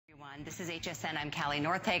everyone. This is HSN. I'm Callie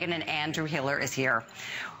Northagen, and Andrew Hiller is here.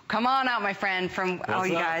 Come on out, my friend. You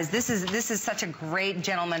guys, this is such a great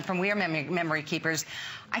gentleman from We Are Memory Keepers.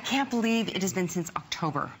 I can't believe it has been since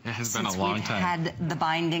October. It has been a long time. Had the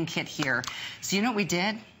binding kit here. So you know what we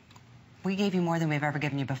did? We gave you more than we've ever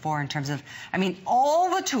given you before in terms of, I mean,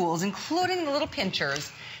 all the tools, including the little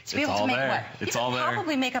pinchers, to be able to make what? It's all there.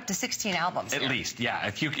 Probably make up to 16 albums. At least, yeah.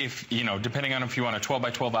 If you know, depending on if you want a 12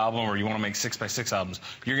 by 12 album or you want to make 6 by 6 albums,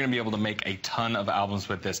 you're going to be able to make a ton of albums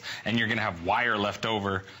with this, and you're going to have wire left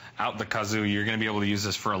over out the kazoo. You're going to be able to use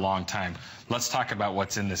this for a long time. Let's talk about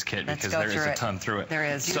what's in this kit, because there is a ton through it. There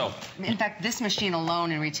is. So, in fact, this machine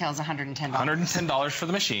alone in retail is $110. $110 for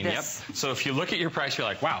the machine. Yep. So if you look at your price, you're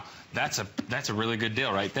like, wow, that's a really good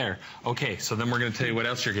deal right there. Okay, so then we're going to tell you what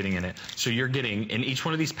else you're getting in it. So you're getting, in each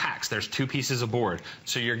one of these packs, there's 2 pieces of board.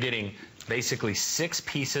 So you're getting basically 6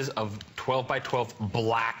 pieces of 12 by 12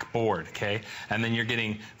 black board, okay? And then you're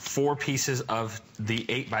getting 4 pieces of the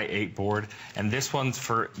 8 by 8 board. And this one's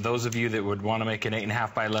for those of you that would want to make an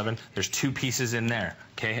 8.5 by 11. There's 2 pieces in there,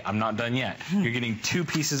 okay? I'm not done yet. You're getting 2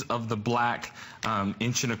 pieces of the black 1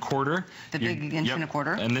 1/4. The big 1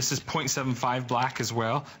 1/4. And this is 0.75 black as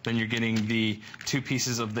well. Then you're getting the 2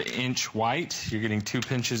 pieces of the inch white. You're getting 2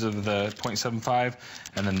 pinches of the 0.75,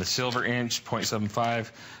 and then the silver inch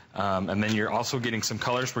 0.75. And then you're also getting some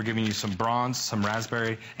colors. We're giving you some bronze, some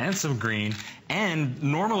raspberry, and some green. And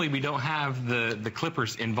normally we don't have the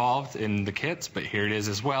clippers involved in the kits, but here it is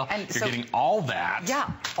as well. And you're getting all that.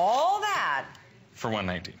 Yeah, all that. For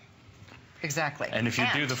 $119. Exactly. And if you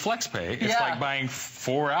do the flex pay, it's like buying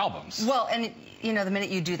 4 albums. Well, and you know, the minute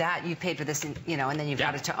you do that, you paid for this, you know, and then you've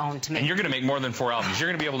got it to own to make. And you're going to make more than 4 albums. You're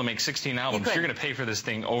going to be able to make 16 albums. You're going to pay for this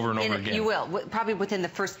thing over and over again. You will, probably within the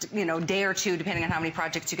first, you know, day or two, depending on how many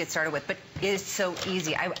projects you get started with. But it is so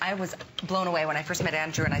easy. I was blown away when I first met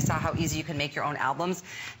Andrew and I saw how easy you can make your own albums.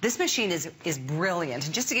 This machine is brilliant.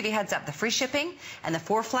 And just to give you a heads up, the free shipping and the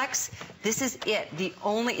 4 flex, this is it.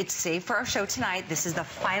 It's saved for our show tonight. This is the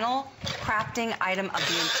final crafting item of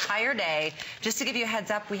the entire day. Just to give you a heads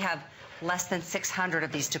up, we have less than 600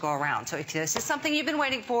 of these to go around. So if this is something you've been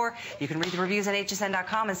waiting for, you can read the reviews on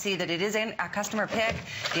hsn.com and see that it is a customer pick.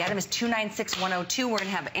 The item is $296,102. We're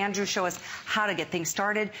going to have Andrew show us how to get things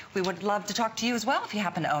started. We would love to talk to you as well if you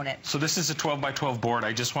happen to own it. So this is a 12 by 12 board.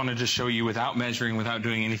 I just wanted to show you, without measuring, without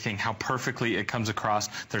doing anything, how perfectly it comes across.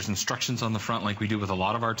 There's instructions on the front like we do with a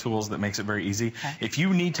lot of our tools that makes it very easy. Okay. If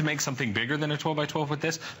you need to make something bigger than a 12 by 12 with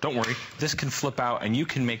this, don't worry. This can flip out and you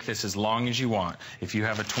can make this as long as you want. If you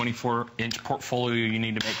have a 24-inch portfolio you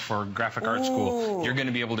need to make for graphic art school, you're going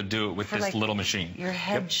to be able to do it with this little machine. Your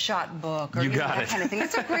headshot book or that kind of thing.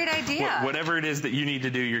 It's a great idea. Whatever it is that you need to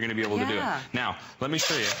do, you're going to be able to do it. Now, let me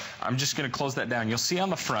show you. I'm just going to close that down. You'll see on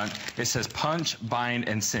the front, it says punch, bind,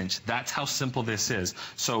 and cinch. That's how simple this is.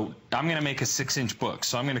 So I'm going to make a 6-inch book.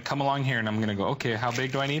 So I'm going to come along here and I'm going to go, okay, how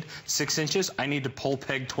big do I need? 6 inches. I need to pull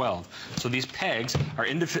peg 12. So these pegs are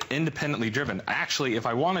independently driven. Actually, if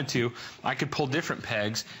I wanted to, I could pull different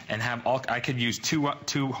pegs and have I could use two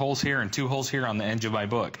holes here and 2 holes here on the edge of my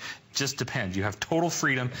book. Just depends. You have total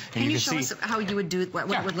freedom. And can you show us how you would do it, what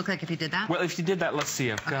it would look like if you did that? Well, if you did that, let's see.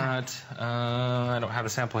 I've got, I don't have a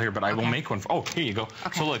sample here, but I will make one. Oh, here you go.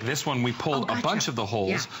 So look, this one we pulled a bunch of the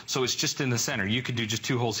holes, so it's just in the center. You could do just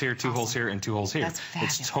 2 holes here, 2 holes here, and 2 holes here. That's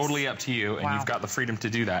fabulous. It's totally up to you, and you've got the freedom to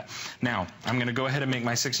do that. Now, I'm going to go ahead and make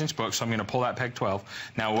my 6-inch book, so I'm going to pull that peg 12.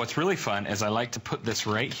 Now, what's really fun is I like to put this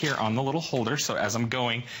right here on the little holder, so as I'm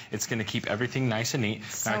going, it's going to keep everything nice and neat.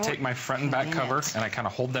 Now, I take my front and back cover, and I kind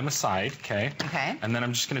of hold them aside, okay? Okay. And then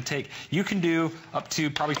I'm just going to take, you can do up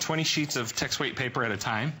to probably 20 sheets of text weight paper at a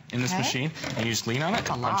time in this machine. And you just lean on it,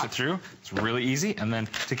 punch it through. It's really easy. And then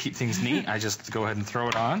to keep things neat, I just go ahead and throw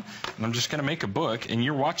it on. And I'm just going to make a book. And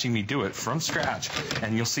you're watching me do it from scratch.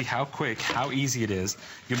 And you'll see how quick, how easy it is.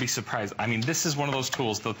 You'll be surprised. I mean, this is one of those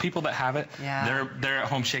tools. The people that have it, they're at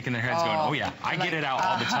home shaking their heads going, oh yeah, I get it out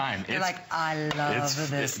all the time. They're like, I love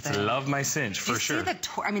this thing. It's love my cinch, for sure.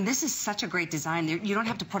 I mean, this is such a great design. You don't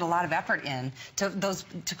have to put a lot of effort in to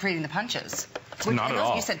creating the punches. Not at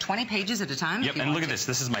all. You said 20 pages at a time? Yep, and look at this.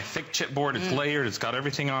 This is my thick chipboard. It's layered. It's got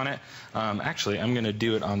everything on it. Actually, I'm going to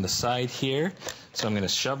do it on the side here. So I'm going to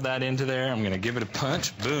shove that into there. I'm going to give it a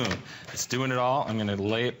punch. Boom. It's doing it all. I'm going to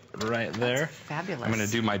lay it right there. That's fabulous. I'm going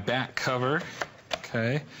to do my back cover.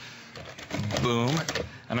 Okay. Boom.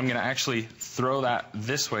 and I'm going to actually throw that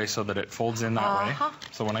this way so that it folds in that way.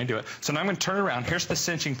 So when I do it, so now I'm going to turn it around. Here's the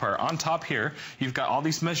cinching part. On top here, you've got all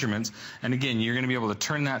these measurements, and again, you're going to be able to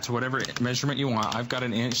turn that to whatever measurement you want. I've got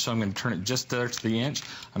an inch, so I'm going to turn it just there to the inch.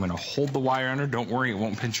 I'm going to hold the wire under. Don't worry, it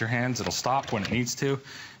won't pinch your hands. It'll stop when it needs to,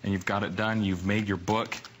 and you've got it done. You've made your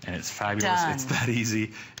book, and it's fabulous. Done. It's that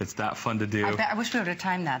easy. It's that fun to do. I wish we would have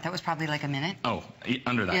timed that. That was probably like a minute. Oh,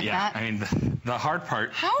 under that, yeah. I mean, the hard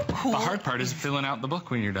part. How cool. The hard part is filling out the book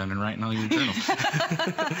when you're done and writing all your journals.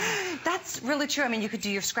 That's really true. I mean, you could do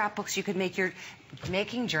your scrapbooks. You could make your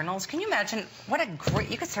making journals. Can you imagine what a great?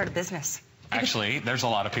 You could start a business. Actually, there's a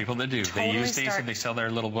lot of people that do. They use these and they sell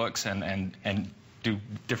their little books and do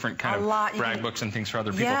different kind of brag books and things for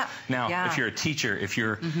other people. Yeah, now, if you're a teacher, if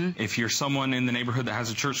you're someone in the neighborhood that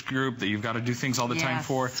has a church group that you've got to do things all the time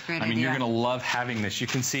for, I mean, you're going to love having this. You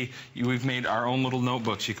can see we've made our own little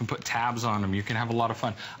notebooks. You can put tabs on them. You can have a lot of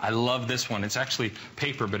fun. I love this one. It's actually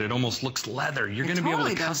paper, but it almost looks leather. You're going to be able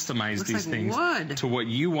to customize these things to what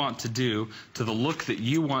you want to do, to the look that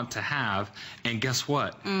you want to have. And guess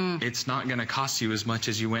what? It's not going to cost you as much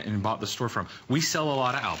as you went and bought the store from. We sell a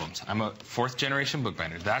lot of albums. I'm a 4th generation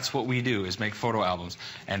bookbinder. That's what we do, is make photo albums,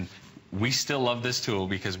 and we still love this tool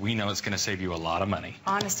because we know it's going to save you a lot of money.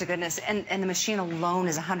 Honest to goodness. And the machine alone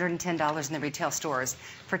is $110 in the retail stores.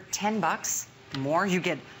 For $10 more, you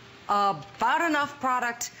get about enough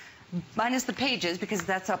product, minus the pages, because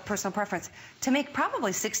that's a personal preference, to make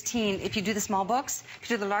probably 16 if you do the small books. If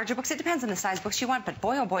you do the larger books, it depends on the size books you want, but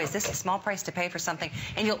boy, oh boy, is this a small price to pay for something,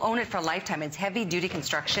 and you'll own it for a lifetime. It's heavy-duty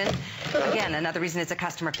construction. Again, another reason it's a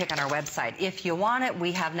customer pick on our website. If you want it,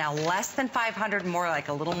 we have now less than 500, more like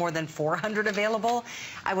a little more than 400 available.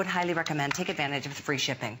 I would highly recommend take advantage of the free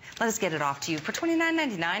shipping. Let us get it off to you for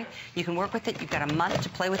 $29.99. You can work with it. You've got a month to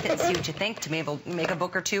play with it and see what you think, to maybe make a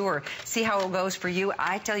book or two or see how it goes for you.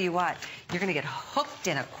 I tell you what, you're going to get hooked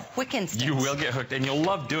in a quick instant. You will get hooked, and you'll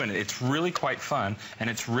love doing it. It's really quite fun, and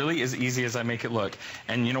it's really as easy as I make it look.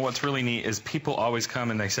 And you know what's really neat is people always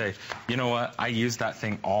come and they say, you know what, I use that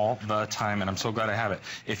thing all the time, and I'm so glad I have it.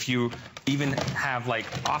 If you even have like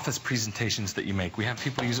office presentations that you make, we have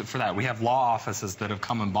people use it for that. We have law offices that have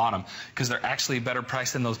come and bought them because they're actually better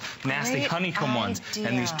priced than those nasty honeycomb ones,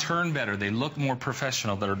 and these turn better. They look more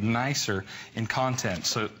professional. They're nicer in content,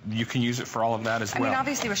 so you can use it for all of that as well. I mean,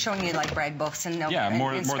 obviously we're showing you like brag books and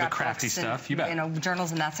more the crafty stuff. You bet. You know,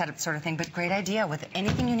 journals and that sort of thing. But great idea with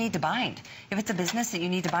anything you need to bind. If it's a business that you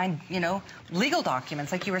need to bind, you know, legal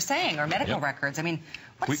documents like you were saying, or medical records. I mean,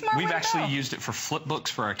 we've actually used it for flip books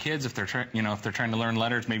for our kids if they're trying to learn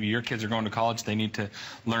letters. Maybe your kids are going to college, they need to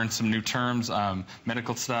learn some new terms,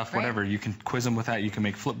 medical stuff, whatever. You can quiz them with that. You can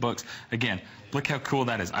make flip books. Again, look how cool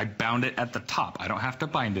that is. I bound it at the top. I don't have to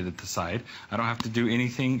bind it at the side. I don't have to do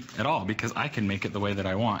anything at all because I can make it the way that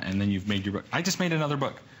I want. And then you've made your book. I just made another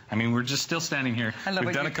book. I mean, we're just still standing here.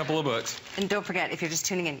 We've done a couple of books. And don't forget, if you're just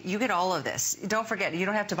tuning in, you get all of this. Don't forget, you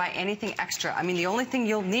don't have to buy anything extra. I mean, the only thing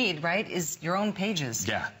you'll need, right, is your own pages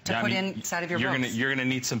to put inside of your books. You're gonna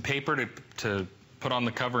need some paper to put on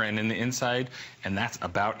the cover and in the inside, and that's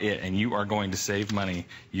about it. And you are going to save money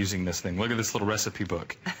using this thing. Look at this little recipe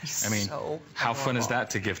book. I mean, how fun is that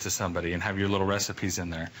to give to somebody and have your little recipes in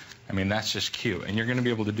there? I mean, that's just cute. And you're going to be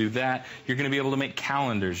able to do that. You're going to be able to make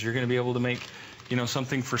calendars. You're going to be able to make, you know,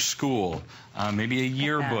 something for school, maybe a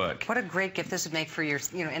yearbook. What a great gift this would make for your,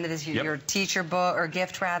 you know, end of this year, your teacher book or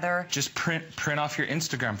gift rather. Just print off your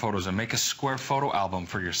Instagram photos and make a square photo album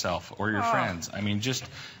for yourself or your friends. I mean, just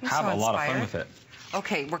have a lot of fun with it.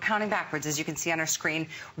 Okay, we're counting backwards. As you can see on our screen,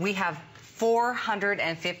 we have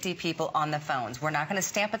 450 people on the phones. We're not going to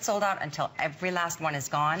stamp it sold out until every last one is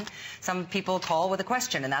gone. Some people call with a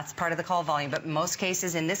question, and that's part of the call volume. But in most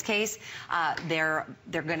cases, in this case, they're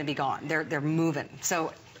going to be gone. They're moving.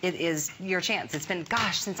 So it is your chance. It's been,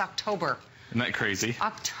 gosh, since October. Isn't that crazy?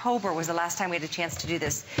 October was the last time we had a chance to do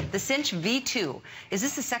this. The Cinch V2. Is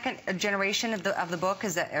this the second generation of the book?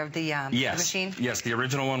 Is that the machine? Yes. The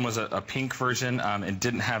original one was a pink version. It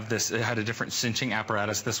didn't have this. It had a different cinching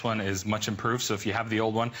apparatus. This one is much improved. So if you have the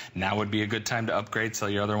old one, now would be a good time to upgrade. Sell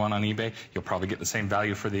your other one on eBay. You'll probably get the same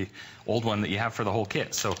value for the old one that you have for the whole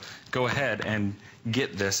kit. So go ahead and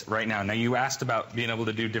get this right now. Now, you asked about being able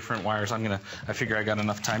to do different wires. I figure I got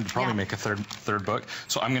enough time to probably make a third book.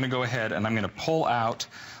 So I'm going to go ahead and I'm going to pull out,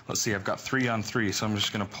 let's see, I've got 3 on 3, so I'm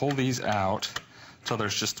just going to pull these out until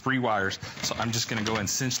there's just 3 wires. So I'm just going to go and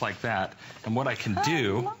cinch like that. And what I can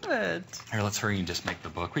do... I love it. Here, let's hurry and just make the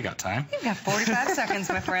book. We got time. You've got 45 seconds,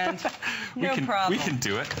 my friend. No problem. We can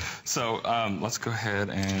do it. So let's go ahead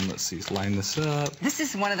and, let's see, line this up. This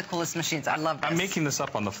is one of the coolest machines. I love this. I'm making this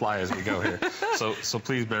up on the fly as we go here. so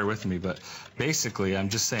please bear with me. But basically, I'm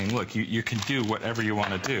just saying, look, you can do whatever you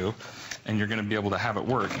want to do, and you're going to be able to have it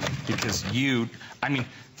work because I mean,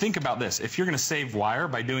 think about this. If you're going to save wire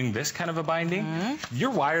by doing this kind of a binding,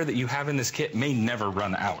 your wire that you have in this kit may never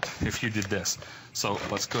run out if you did this. So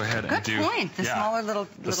let's go ahead and do... Good point. The smaller little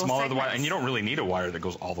the smaller the wire. segments. And you don't really need a wire that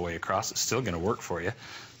goes all the way across. It's still going to work for you.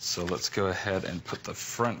 So let's go ahead and put the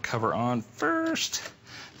front cover on first.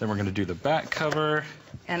 Then we're going to do the back cover.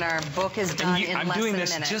 And our book is done in less than a minute. I'm doing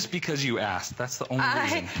this just because you asked. That's the only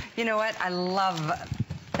reason. You know what? I love...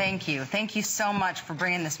 Thank you. Thank you so much for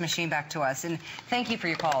bringing this machine back to us. And thank you for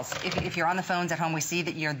your calls. If you're on the phones at home, we see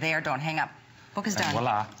that you're there. Don't hang up. Book is done. And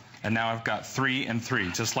voila. And now I've got 3 and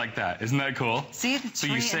 3, just like that. Isn't that cool? See, so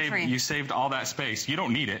you saved all that space. You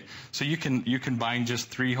don't need it. So you can bind just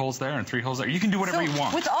 3 holes there and 3 holes there. You can do whatever you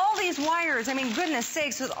want. With all these wires, I mean, goodness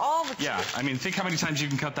sakes, with all the... Yeah, I mean, think how many times you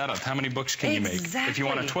can cut that up. How many books can you make? If you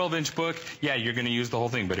want a 12-inch book, yeah, you're going to use the whole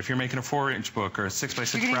thing. But if you're making a 4-inch book or a 6x6 brag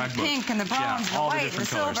book... You're getting the pink and the bronze and the white and the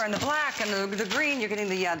colors. silver and the black and the green. You're getting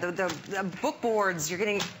the book boards. You're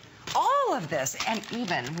getting... all of this, and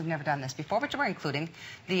even, we've never done this before, but we're including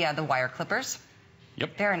the wire clippers.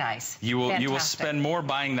 Yep. Very nice. You will spend more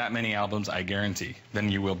buying that many albums, I guarantee, than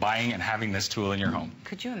you will buying and having this tool in your home.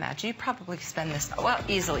 Could you imagine? You probably spend this, well,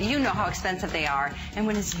 easily. You know how expensive they are. And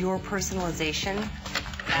when it's your personalization,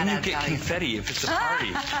 and you get confetti if it's a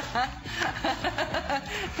party.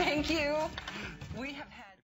 Thank you. We have had...